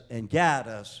direct us and guide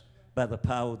us by the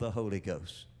power of the Holy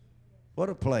Ghost. What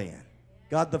a plan.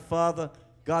 God the Father,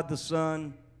 God the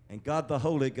Son, and God the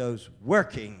Holy Ghost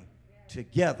working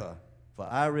together for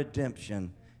our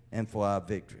redemption and for our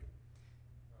victory.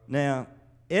 Now,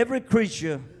 every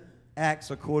creature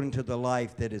acts according to the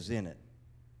life that is in it.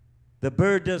 The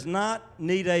bird does not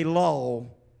need a law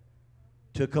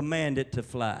to command it to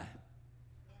fly,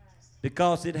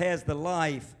 because it has the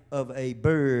life of a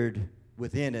bird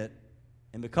within it,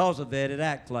 and because of that, it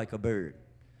acts like a bird.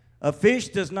 A fish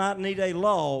does not need a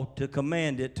law to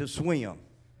command it to swim,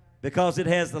 because it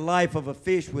has the life of a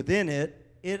fish within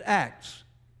it, it acts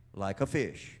like a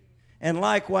fish. And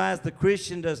likewise, the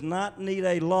Christian does not need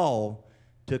a law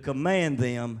to command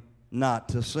them not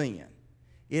to sin.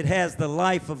 It has the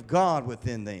life of God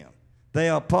within them. They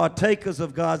are partakers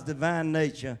of God's divine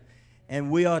nature,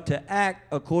 and we are to act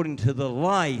according to the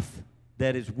life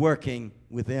that is working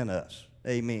within us.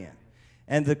 Amen.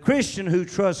 And the Christian who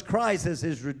trusts Christ as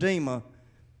his Redeemer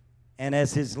and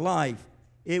as his life,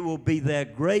 it will be their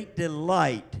great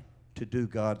delight to do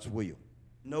God's will.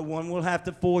 No one will have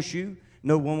to force you.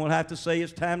 No one will have to say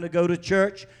it's time to go to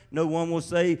church. No one will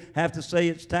have to say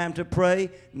it's time to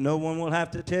pray. No one will have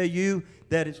to tell you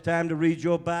that it's time to read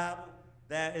your Bible.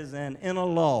 That is an inner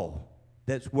law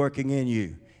that's working in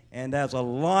you. And there's a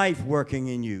life working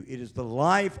in you. It is the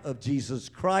life of Jesus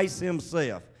Christ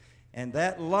himself. And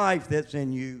that life that's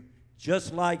in you,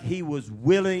 just like he was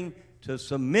willing to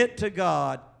submit to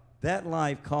God, that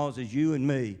life causes you and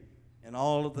me and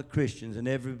all of the Christians and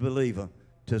every believer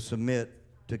to submit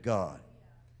to God.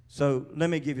 So let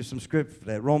me give you some scripture for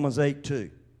that. Romans 8:2.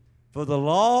 For the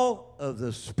law of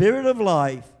the Spirit of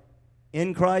life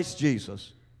in Christ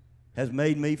Jesus has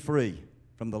made me free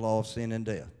from the law of sin and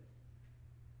death.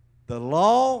 The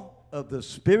law of the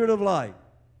Spirit of life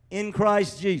in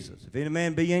Christ Jesus. If any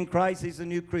man be in Christ, he's a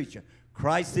new creature.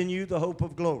 Christ in you, the hope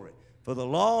of glory. For the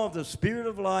law of the Spirit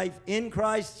of life in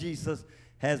Christ Jesus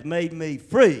has made me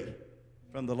free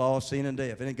from the law of sin and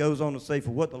death. And it goes on to say,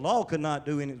 for what the law could not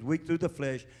do in its weak through the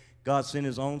flesh, God sent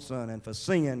his own Son, and for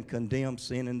sin condemned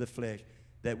sin in the flesh,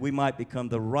 that we might become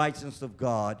the righteousness of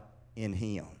God in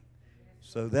him.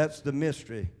 So that's the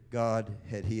mystery God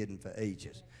had hidden for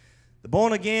ages. The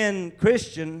born-again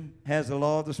Christian has the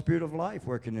law of the Spirit of life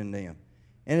working in them.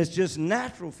 And it's just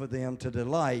natural for them to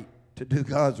delight to do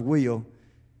God's will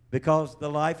because the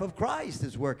life of Christ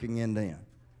is working in them.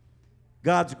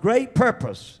 God's great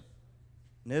purpose,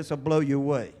 and this will blow you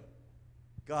away,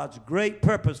 God's great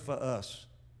purpose for us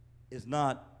is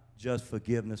not just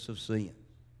forgiveness of sin.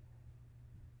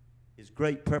 His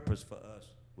great purpose for us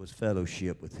was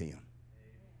fellowship with him.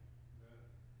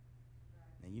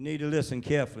 And you need to listen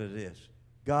carefully to this.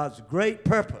 God's great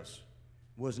purpose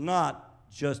was not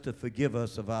just to forgive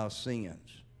us of our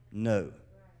sins. No.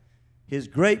 His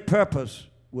great purpose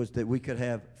was that we could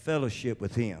have fellowship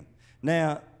with him.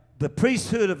 Now, the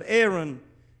priesthood of Aaron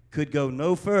could go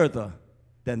no further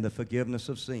than the forgiveness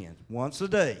of sins. Once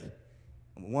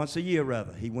a year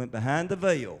rather, he went behind the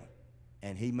veil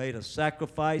and he made a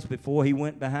sacrifice before he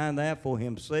went behind that for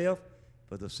himself,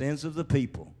 for the sins of the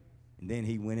people. And then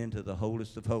he went into the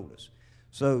holiest of holies.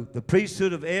 So the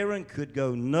priesthood of Aaron could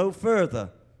go no further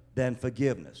than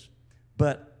forgiveness.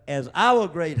 But as our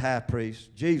great high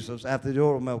priest, Jesus, after the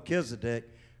order of Melchizedek,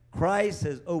 Christ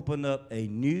has opened up a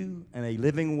new and a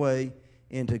living way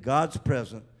into God's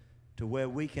presence to where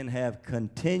we can have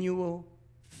continual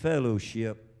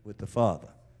fellowship with the Father.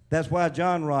 That's why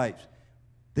John writes,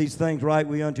 these things write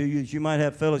we unto you, that you might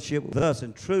have fellowship with us.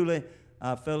 And truly,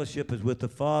 our fellowship is with the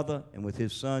Father and with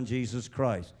his Son, Jesus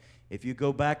Christ. If you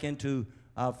go back into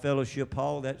our fellowship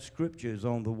hall, that scripture is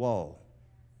on the wall.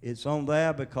 It's on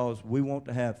there because we want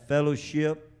to have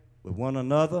fellowship with one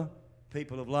another,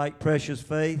 people of like precious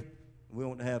faith. We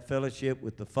want to have fellowship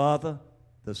with the Father,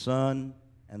 the Son,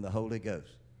 and the Holy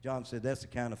Ghost. John said that's the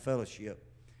kind of fellowship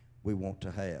we want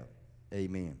to have.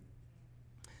 Amen.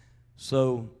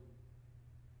 So,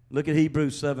 look at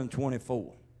Hebrews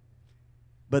 7:24.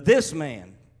 But this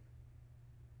man,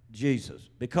 Jesus,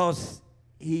 because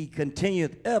he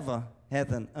continueth ever,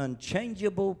 hath an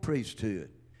unchangeable priesthood.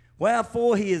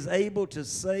 Wherefore he is able to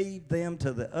save them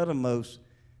to the uttermost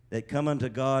that come unto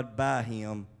God by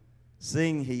him,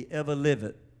 seeing he ever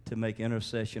liveth to make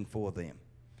intercession for them.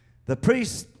 The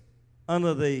priests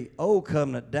under the old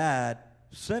covenant died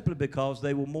simply because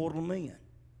they were mortal men.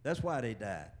 That's why they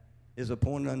died. It's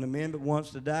appointed unto men but once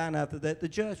to die, and after that the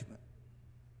judgment.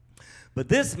 But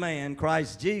this man,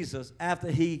 Christ Jesus,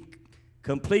 after he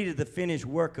completed the finished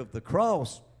work of the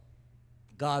cross,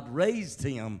 God raised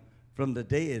him from the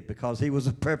dead because he was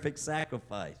a perfect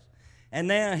sacrifice. And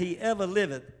now he ever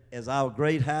liveth as our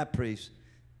great high priest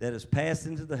that is passed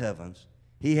into the heavens.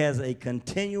 He has a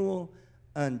continual,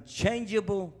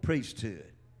 unchangeable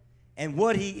priesthood. And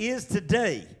what he is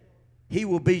today, he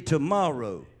will be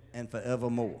tomorrow and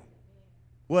forevermore.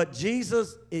 What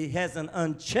Jesus, he has an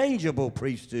unchangeable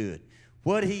priesthood.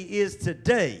 What he is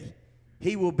today,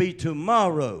 he will be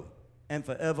tomorrow and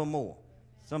forevermore.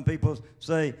 Some people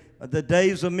say the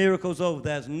days of miracles over.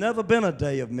 There's never been a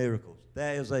day of miracles.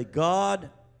 There is a God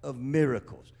of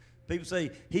miracles. People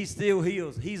say he still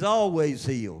heals. He's always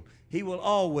healed. He will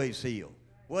always heal.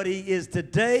 What he is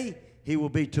today, he will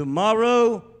be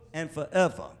tomorrow and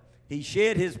forever. He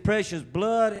shed his precious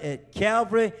blood at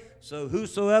Calvary, so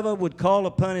whosoever would call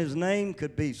upon his name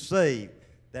could be saved.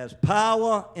 There's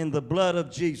power in the blood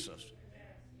of Jesus.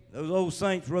 Those old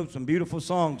saints wrote some beautiful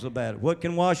songs about it. What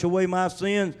can wash away my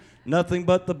sins? Nothing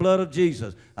but the blood of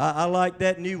Jesus. I like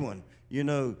that new one. You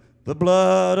know, the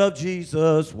blood of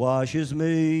Jesus washes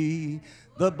me.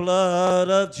 The blood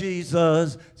of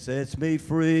Jesus sets me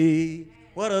free.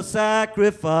 What a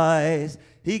sacrifice.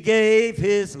 He gave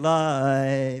his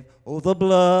life. Oh, the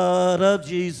blood of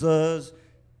Jesus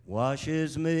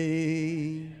washes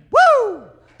me. Woo!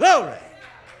 Glory.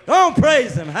 Don't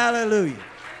praise him. Hallelujah.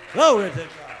 Glory to God.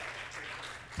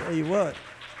 Tell you what.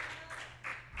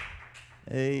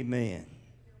 Amen.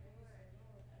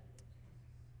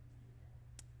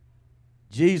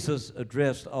 Jesus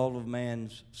addressed all of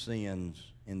man's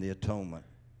sins in the atonement.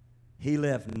 He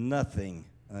left nothing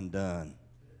undone.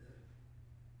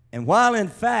 And while in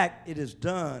fact it is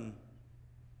done,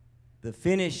 the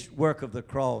finished work of the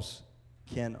cross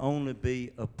can only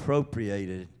be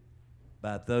appropriated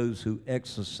by those who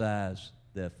exercise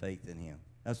their faith in him.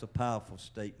 That's a powerful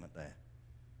statement there.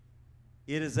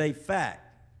 It is a fact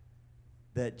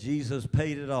that Jesus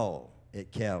paid it all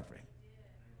at Calvary.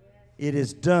 It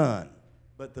is done.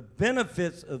 But the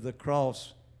benefits of the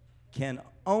cross can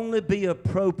only be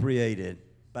appropriated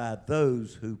by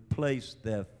those who place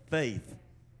their faith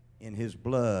in his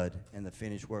blood and the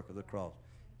finished work of the cross.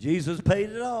 Jesus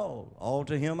paid it all. All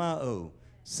to him I owe.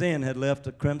 Sin had left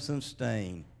a crimson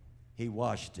stain. He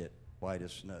washed it white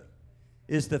as snow.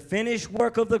 It's the finished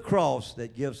work of the cross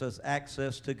that gives us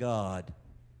access to God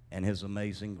and his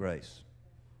amazing grace.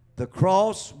 The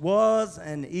cross was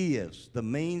and is the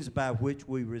means by which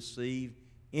we receive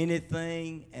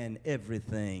anything and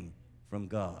everything from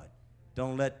God.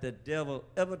 Don't let the devil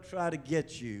ever try to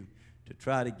get you to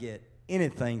try to get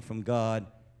anything from God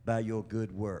by your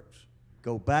good works.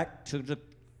 Go back to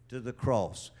the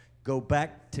cross. Go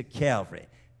back to Calvary.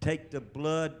 Take the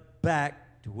blood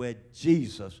back to where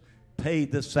Jesus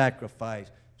paid the sacrifice,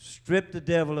 stripped the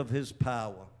devil of his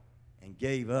power, and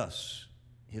gave us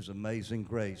his amazing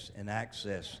grace and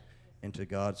access into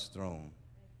God's throne.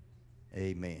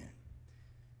 Amen.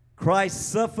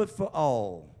 Christ suffered for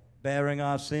all, bearing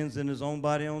our sins in his own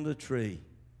body on the tree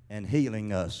and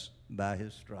healing us by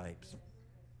his stripes.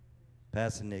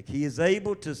 Pastor Nick, he is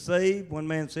able to save, one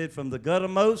man said, from the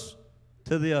guttermost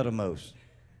to the uttermost.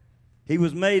 He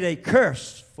was made a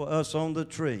curse for us on the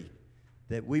tree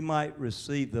that we might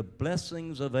receive the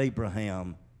blessings of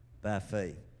Abraham by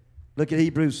faith. Look at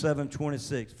Hebrews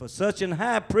 7:26. For such an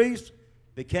high priest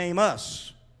became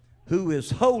us, who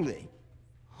is holy,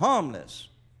 harmless,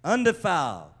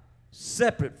 undefiled,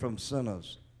 separate from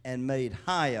sinners, and made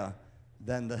higher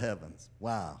than the heavens.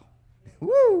 Wow.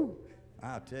 Woo!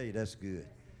 I'll tell you, that's good.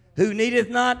 Who needeth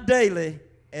not daily,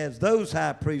 as those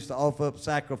high priests, to offer up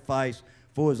sacrifice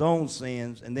for his own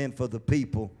sins and then for the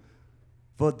people.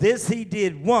 For this he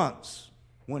did once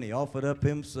when he offered up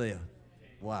himself.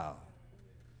 Wow.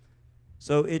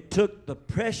 So it took the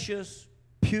precious,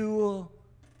 pure,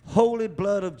 holy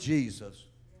blood of Jesus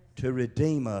to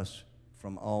redeem us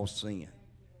from all sin.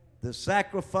 The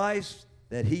sacrifice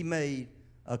that he made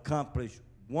accomplished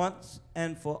once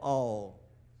and for all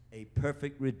a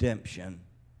perfect redemption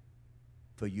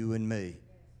for you and me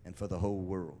and for the whole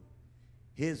world.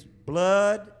 His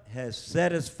blood has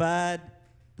satisfied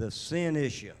the sin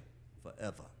issue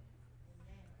forever.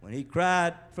 When he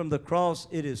cried from the cross,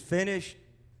 "It is finished,"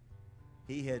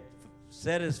 he had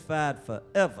satisfied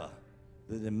forever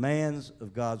the demands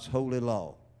of God's holy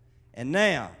law. And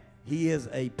now he is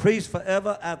a priest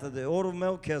forever after the order of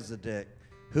Melchizedek,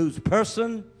 whose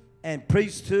person and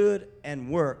priesthood and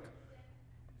work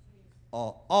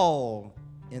are all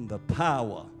in the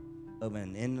power of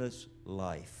an endless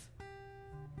life.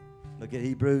 Look at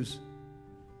Hebrews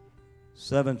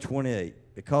 7:28.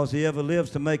 Because he ever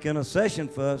lives to make intercession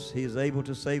for us, he is able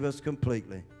to save us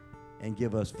completely and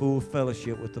give us full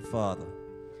fellowship with the Father.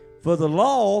 For the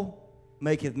law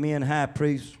maketh men high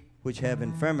priests which have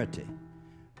infirmity,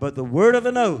 but the word of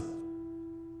an oath,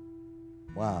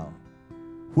 wow,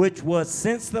 which was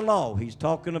since the law, he's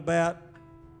talking about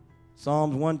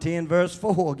Psalms 110 verse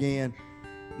 4 again,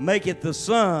 maketh the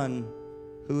Son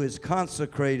who is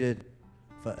consecrated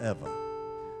forever.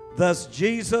 Thus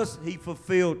Jesus, he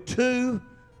fulfilled 2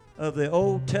 of the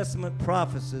Old Testament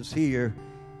prophecies here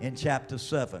in chapter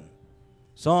 7.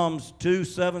 Psalms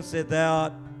 2:7 said, "Thou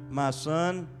art my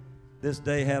son, this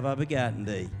day have I begotten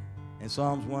thee." And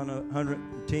Psalms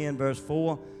 110 verse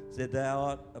 4 said, "Thou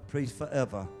art a priest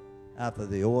forever after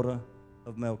the order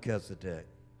of Melchizedek."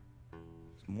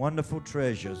 Some wonderful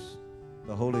treasures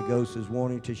the Holy Ghost is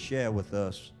wanting to share with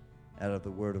us out of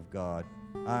the Word of God.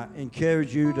 I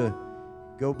encourage you to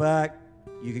go back.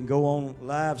 You can go on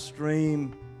live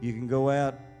stream. You can go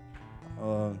out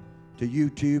to to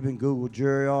YouTube and Google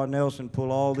Jerry R. Nelson,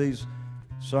 pull all these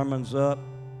sermons up.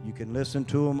 You can listen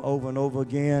to them over and over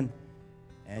again,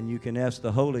 and you can ask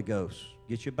the Holy Ghost.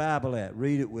 Get your Bible out,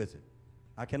 read it with it.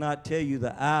 I cannot tell you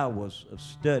the hours of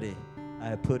study I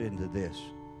have put into this,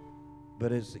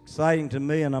 but it's exciting to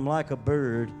me, and I'm like a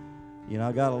bird. You know,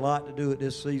 I got a lot to do at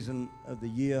this season of the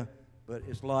year, but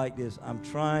it's like this. I'm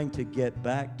trying to get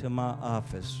back to my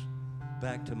office,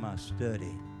 back to my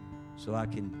study, so I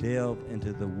can delve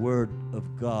into the Word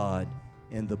of God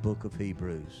in the book of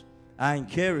Hebrews. I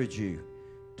encourage you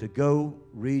to go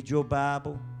read your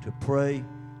Bible, to pray,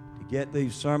 to get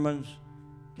these sermons.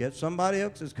 Get somebody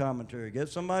else's commentary. Get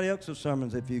somebody else's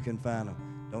sermons if you can find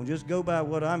them. Don't just go by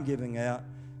what I'm giving out,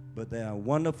 but there are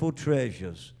wonderful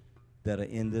treasures that are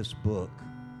in this book.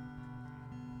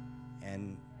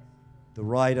 And the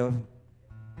writer,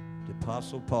 the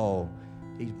Apostle Paul,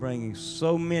 he's bringing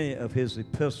so many of his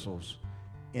epistles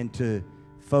into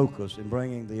focus and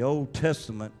bringing the Old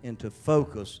Testament into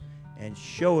focus and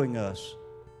showing us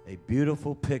a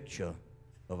beautiful picture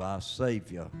of our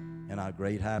Savior and our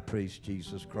great high priest,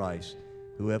 Jesus Christ,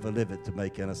 who ever liveth to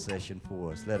make intercession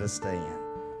for us. Let us stand.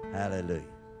 Hallelujah.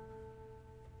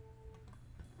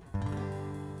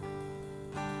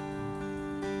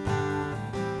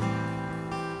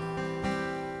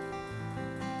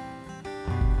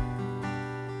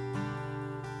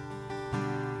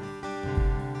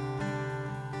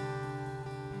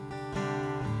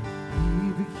 He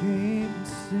became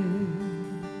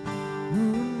sin,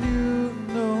 who knew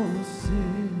no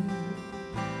sin,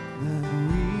 that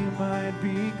we might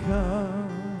become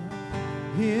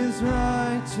his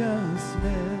righteousness.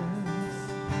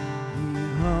 He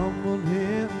humbled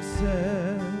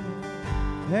himself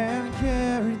and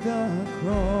carried the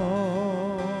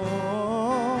cross.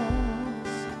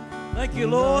 Thank you,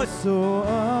 Lord. So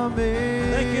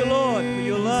amazing. Thank you, Lord, for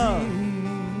your love,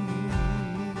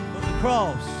 for the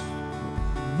cross,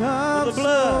 for the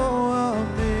blood,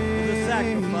 for the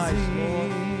sacrifice,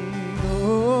 Lord,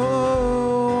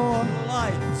 oh, for the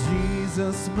life,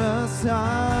 Jesus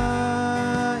Messiah,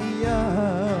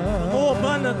 for more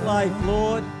abundant life,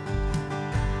 Lord.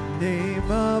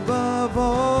 Name above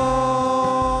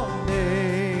all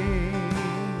names,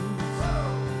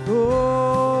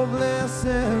 oh, blessed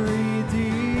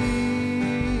Redeemer.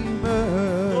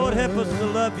 Lord, help us to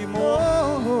love you more,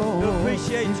 to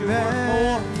appreciate your work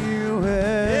more.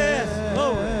 Yes,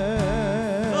 Lord.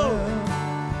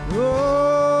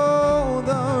 Oh,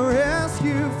 the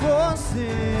rescue for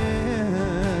sinners,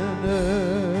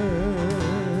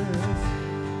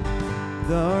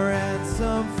 the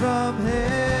ransom from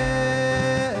heaven.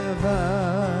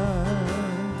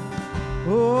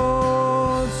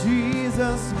 Oh,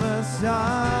 Jesus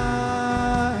Messiah.